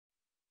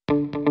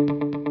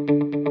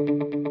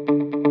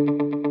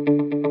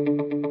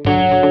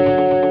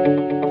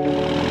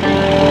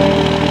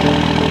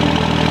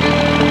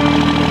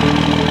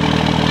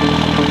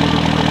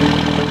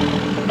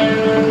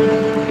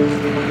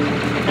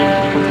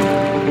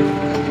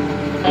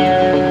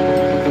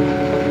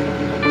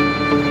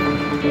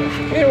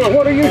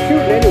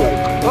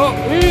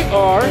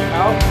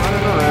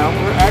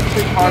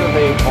part of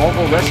a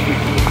Volvo rescue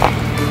team.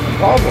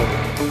 Volvo.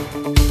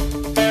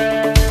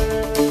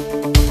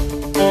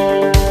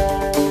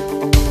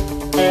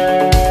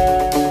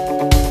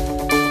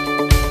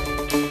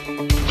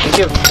 We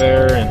give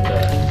fair, and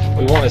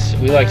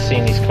we like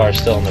seeing these cars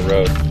still on the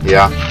road.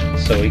 Yeah.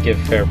 So we give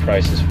fair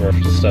prices for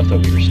the stuff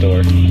that we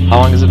restore.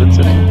 How long has it been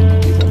sitting,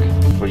 do you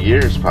think? For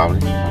years, probably.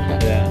 Okay.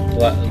 Yeah.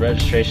 The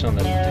registration on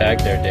the tag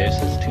there, Dave,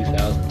 says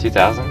 2000.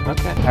 2000?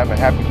 Okay. Have a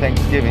happy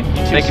Thanksgiving.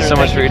 Thank you so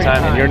much for your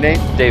time. And your name?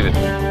 David.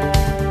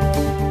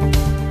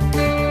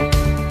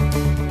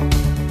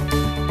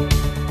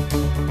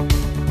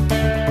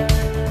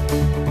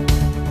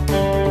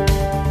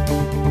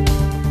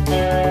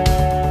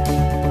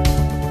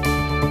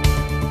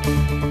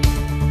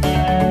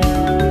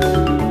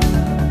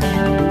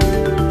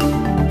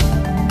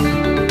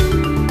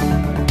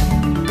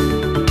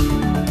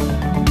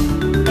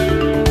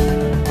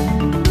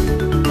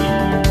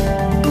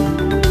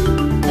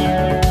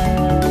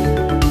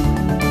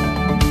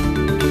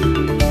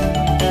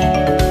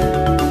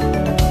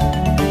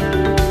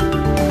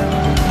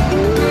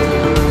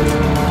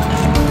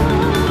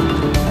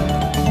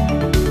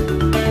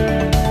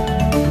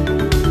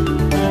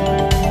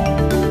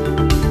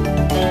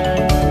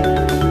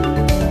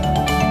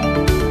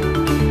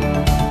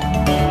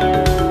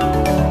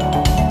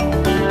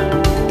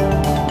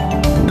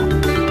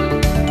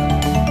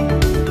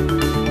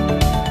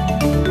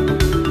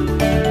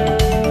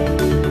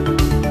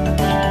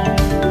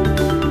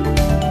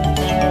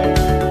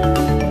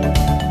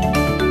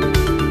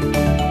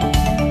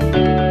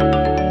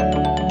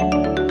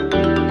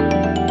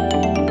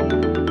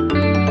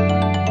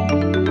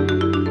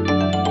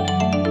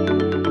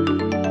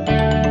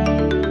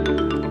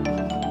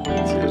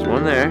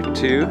 One there,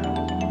 2,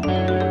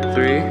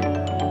 3,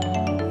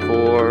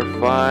 4,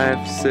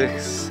 5,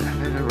 6,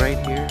 7, right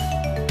here.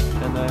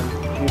 And then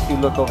if you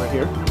look over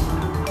here.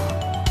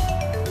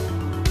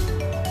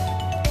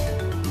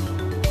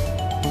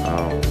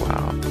 Oh,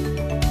 wow.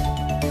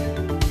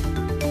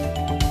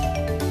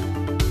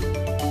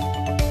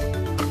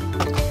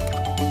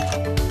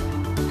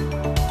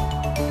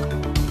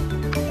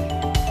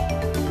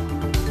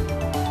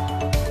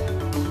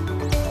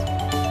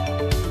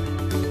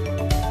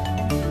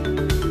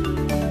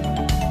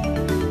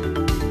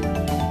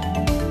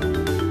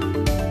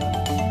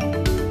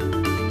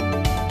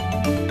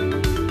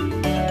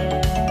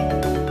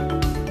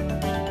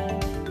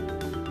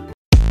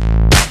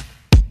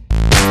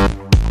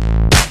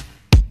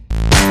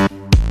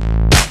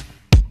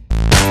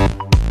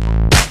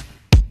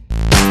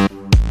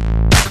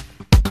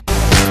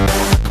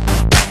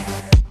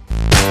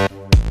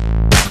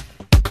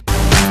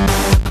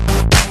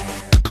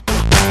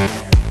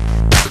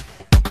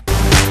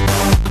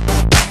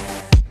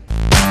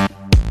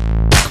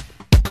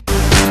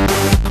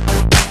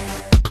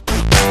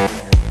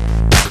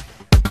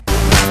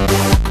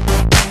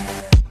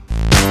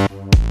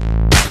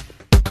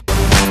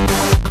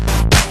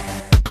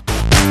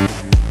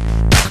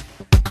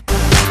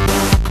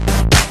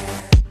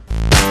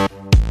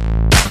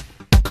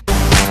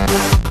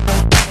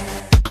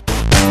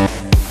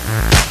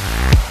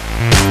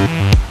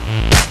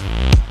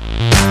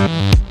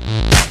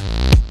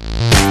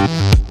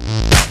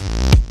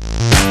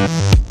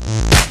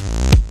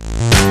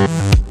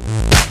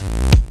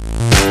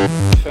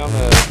 Found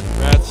the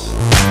rats.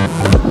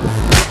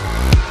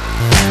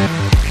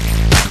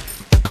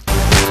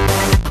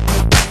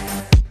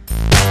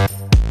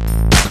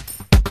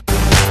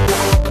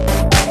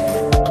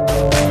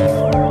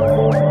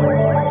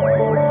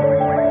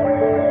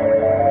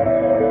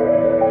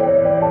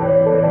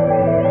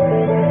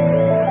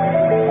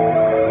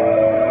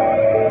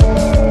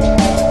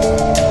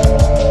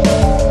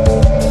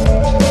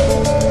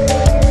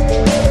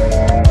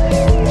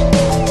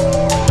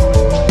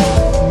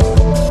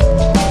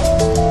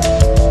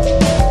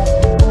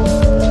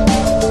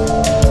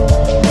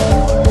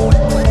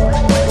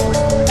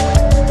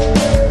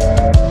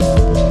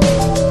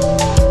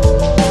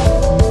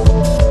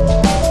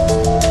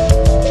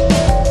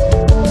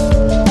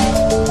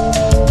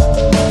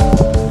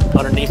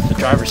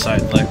 Driver's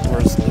side, like where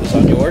it was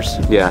on yours.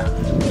 Yeah.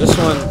 This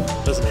one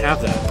doesn't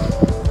have that.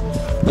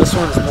 This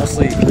one's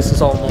mostly, this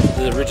is all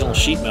the original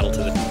sheet metal to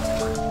the.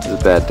 There's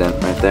a bad dent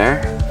right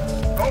there.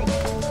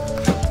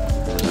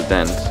 There's a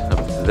dent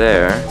up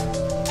there.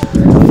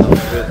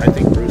 I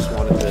think Bruce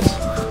wanted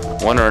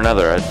this. One or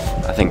another.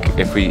 I think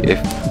if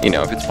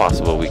it's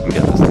possible, we can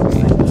get this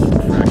thing.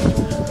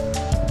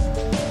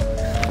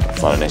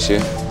 It's not an issue.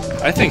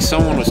 I think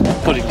someone was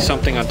putting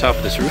something on top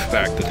of this roof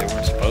back that they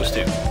weren't supposed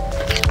to.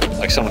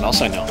 Like someone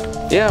else I know.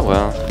 Yeah,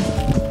 well,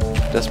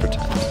 desperate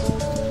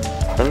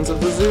times. Friends of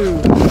the zoo.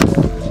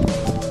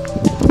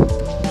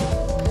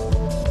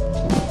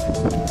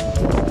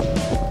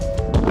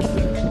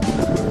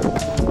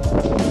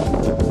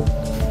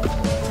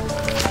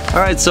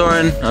 All right,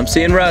 Soren, I'm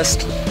seeing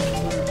rust.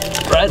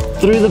 Right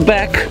through the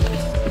back.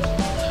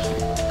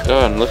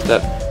 Go and lift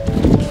that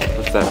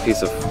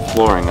piece of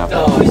flooring up.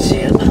 Oh, I see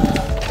it.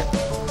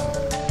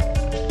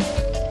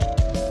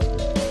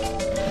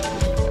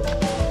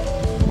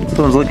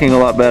 one's looking a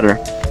lot better.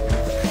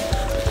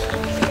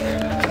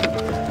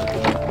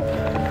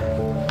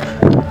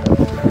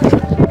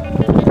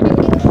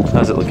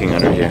 How's it looking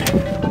under here?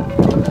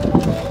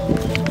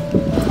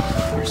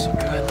 Here's some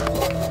good.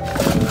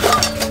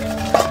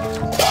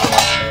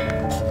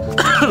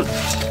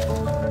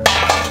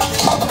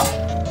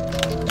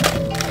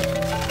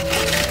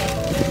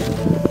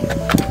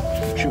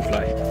 Shoe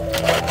fly.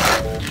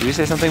 Did you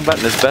say something about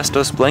an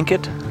asbestos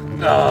blanket?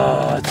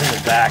 Oh, it's in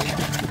the back.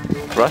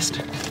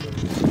 Rust?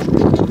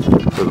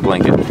 For the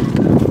blanket?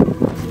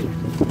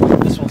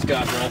 This one's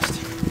got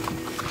rust.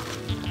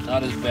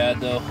 Not as bad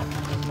though.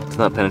 It's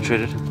not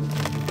penetrated?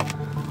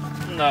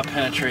 Not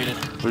penetrated.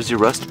 Where's your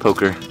rust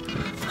poker?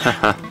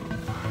 I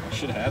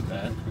should have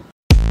that.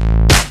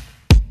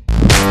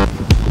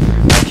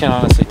 I can't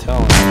honestly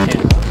tell.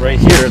 Right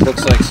here it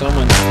looks like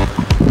someone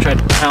tried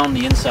to pound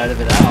the inside of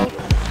it out.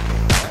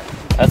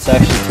 That's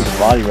actually to the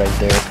body right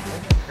there.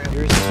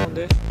 Here's this one,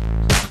 Dave?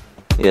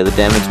 Yeah, the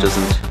damage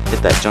doesn't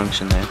hit that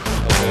junction there.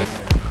 Okay.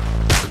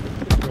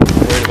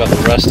 I'm worried about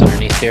the rust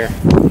underneath here.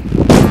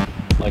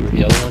 Like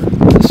the other one.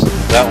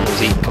 That one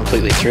was eaten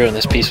completely through and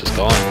this piece was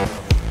gone.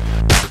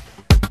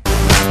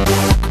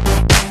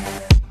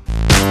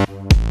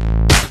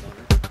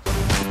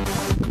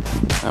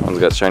 That one's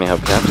got shiny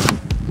hubcaps.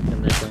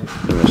 Michelin.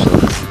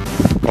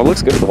 Well, it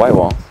looks good with the white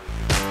wall.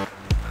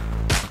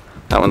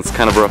 That one's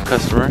kind of a rough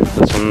customer.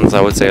 This one's,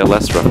 I would say, a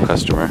less rough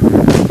customer.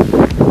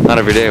 Not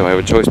every day I have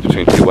a choice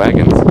between two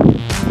wagons.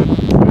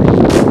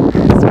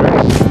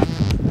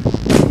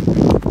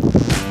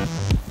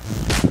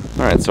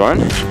 Alright,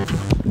 Soren.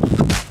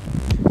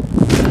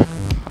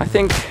 I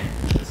think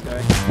This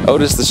guy.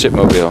 Otis the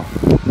shipmobile.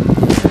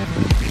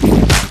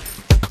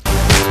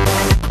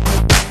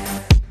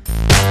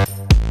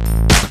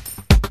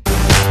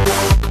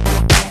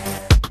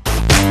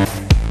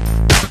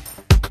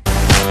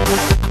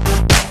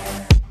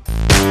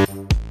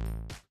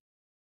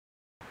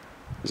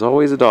 There's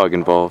always a dog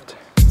involved.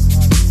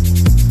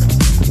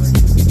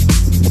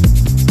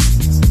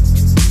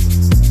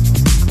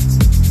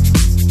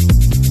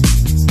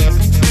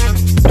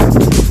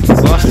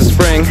 Lost the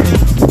spring, so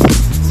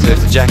we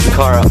have to jack the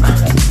car up.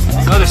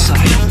 Other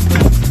side.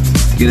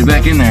 Get it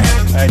back in there.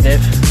 Alright,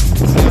 Dave.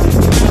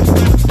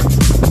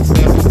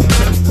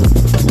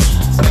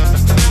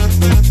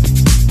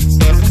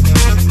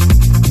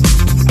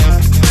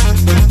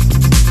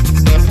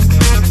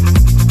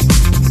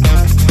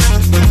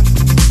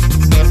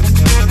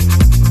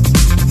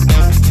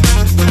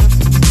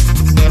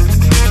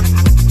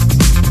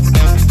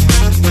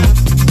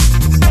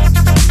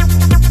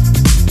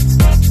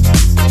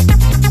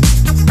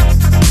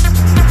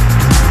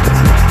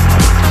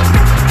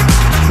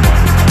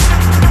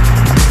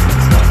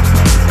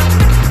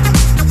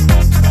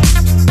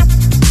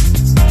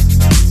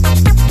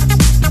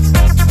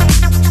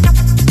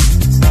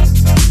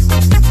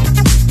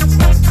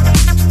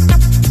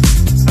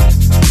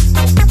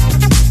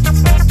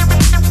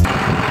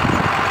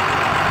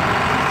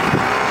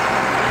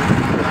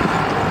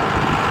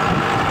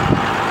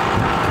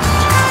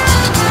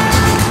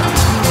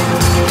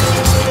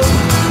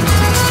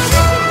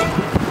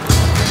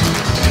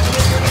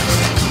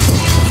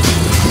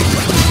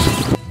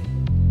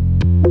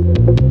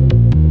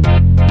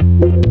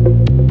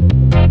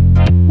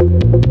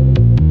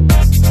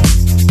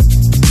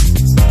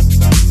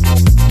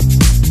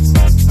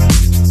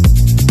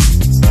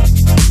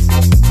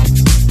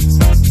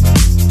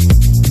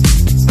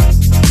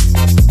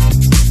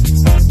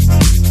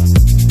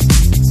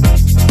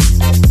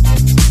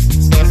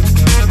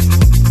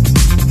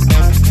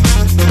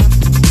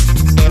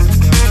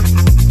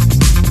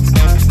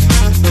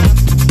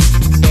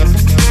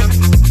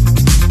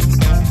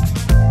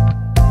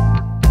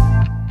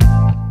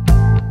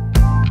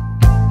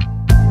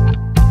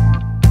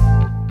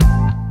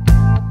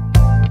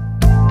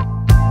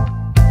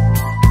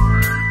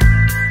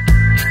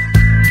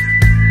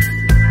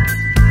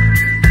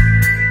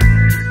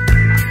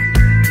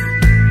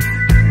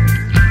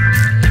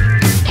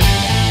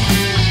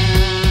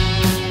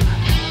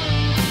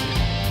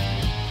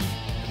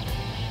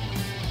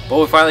 Well,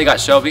 we finally got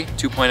Shelby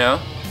 2.0.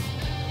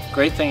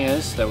 Great thing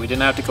is that we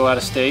didn't have to go out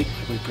of state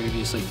like we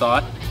previously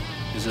thought.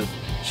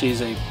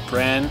 She's a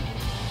brand,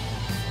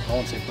 I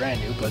won't say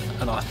brand new, but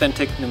an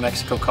authentic New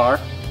Mexico car.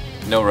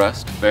 No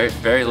rust.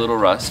 Very little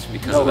rust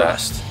because No of that.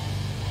 rust.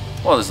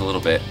 Well, there's a little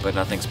bit, but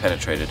nothing's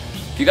penetrated.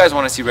 If you guys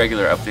want to see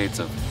regular updates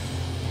of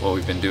what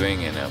we've been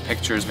doing and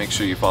pictures, make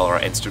sure you follow our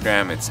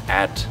Instagram. It's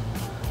at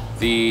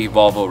the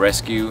Volvo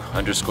Rescue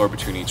 _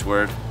 between each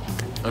word.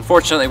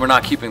 Unfortunately, we're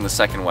not keeping the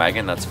second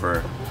wagon. That's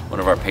for one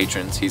of our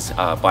patrons. He's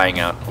buying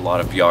out a lot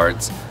of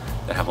yards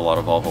that have a lot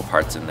of Volvo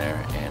parts in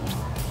there and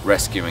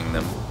rescuing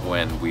them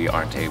when we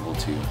aren't able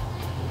to.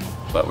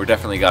 But we're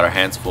definitely got our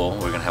hands full.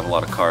 We're gonna have a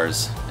lot of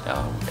cars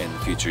in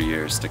future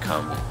years to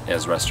come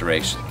as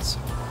restorations.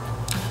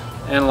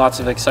 And lots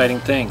of exciting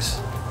things.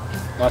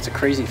 Lots of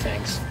crazy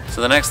things.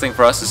 So the next thing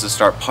for us is to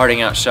start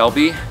parting out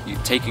Shelby,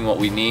 taking what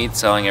we need,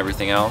 selling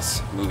everything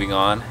else, moving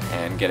on,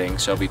 and getting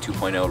Shelby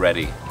 2.0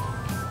 ready.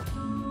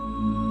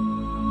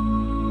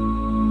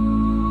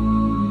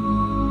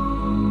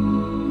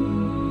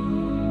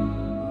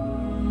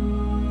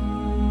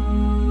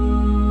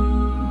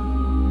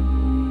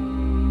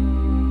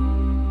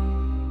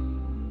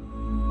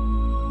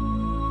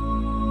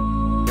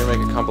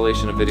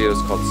 compilation of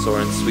videos called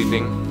Soren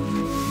Sweeping.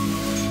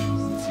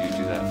 Let's see you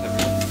do that.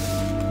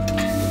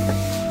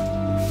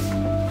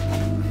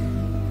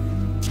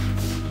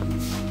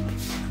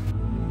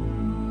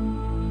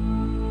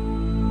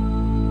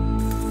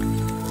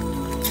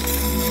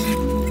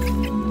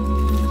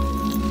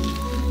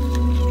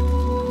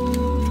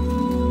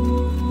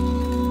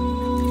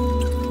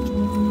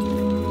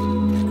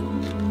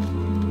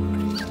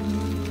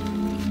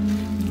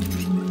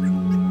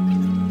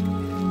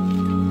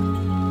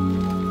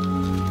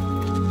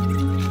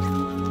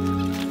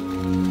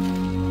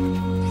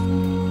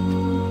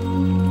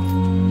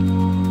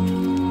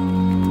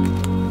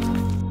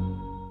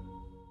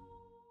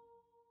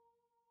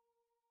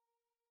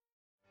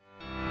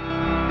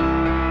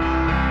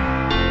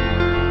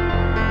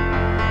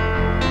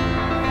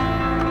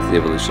 The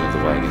evolution of the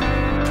wagon.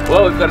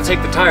 Well, we've got to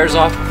take the tires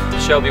off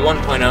Shelby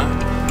 1.0. Put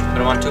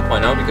them on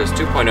 2.0 because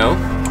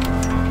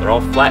 2.0, they're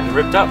all flat and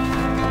ripped up.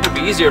 It would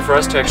be easier for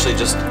us to actually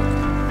just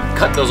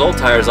cut those old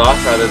tires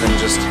off rather than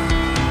just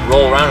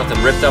roll around with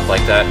them ripped up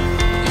like that.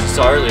 As you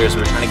saw earlier, as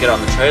we were trying to get on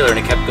the trailer and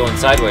it kept going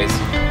sideways.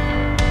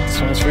 This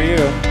one's for you.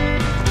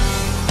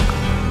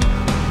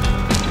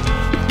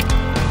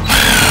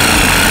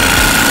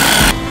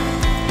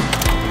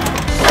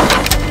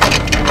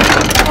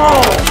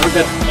 Oh, we're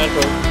good.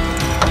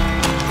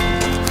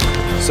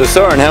 So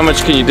Soren, how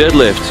much can you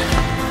deadlift?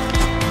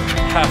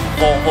 Half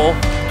Volvo.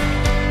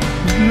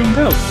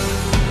 No.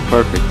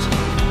 Perfect.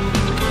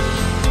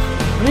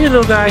 What are you,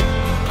 little guy?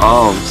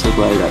 Oh, I'm so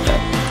glad I got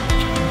that.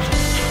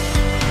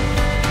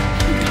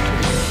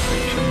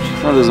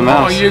 Oh, there's a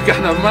mouse. Oh, you got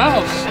a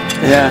mouse.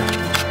 Yeah.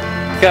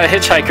 Got a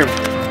hitchhiker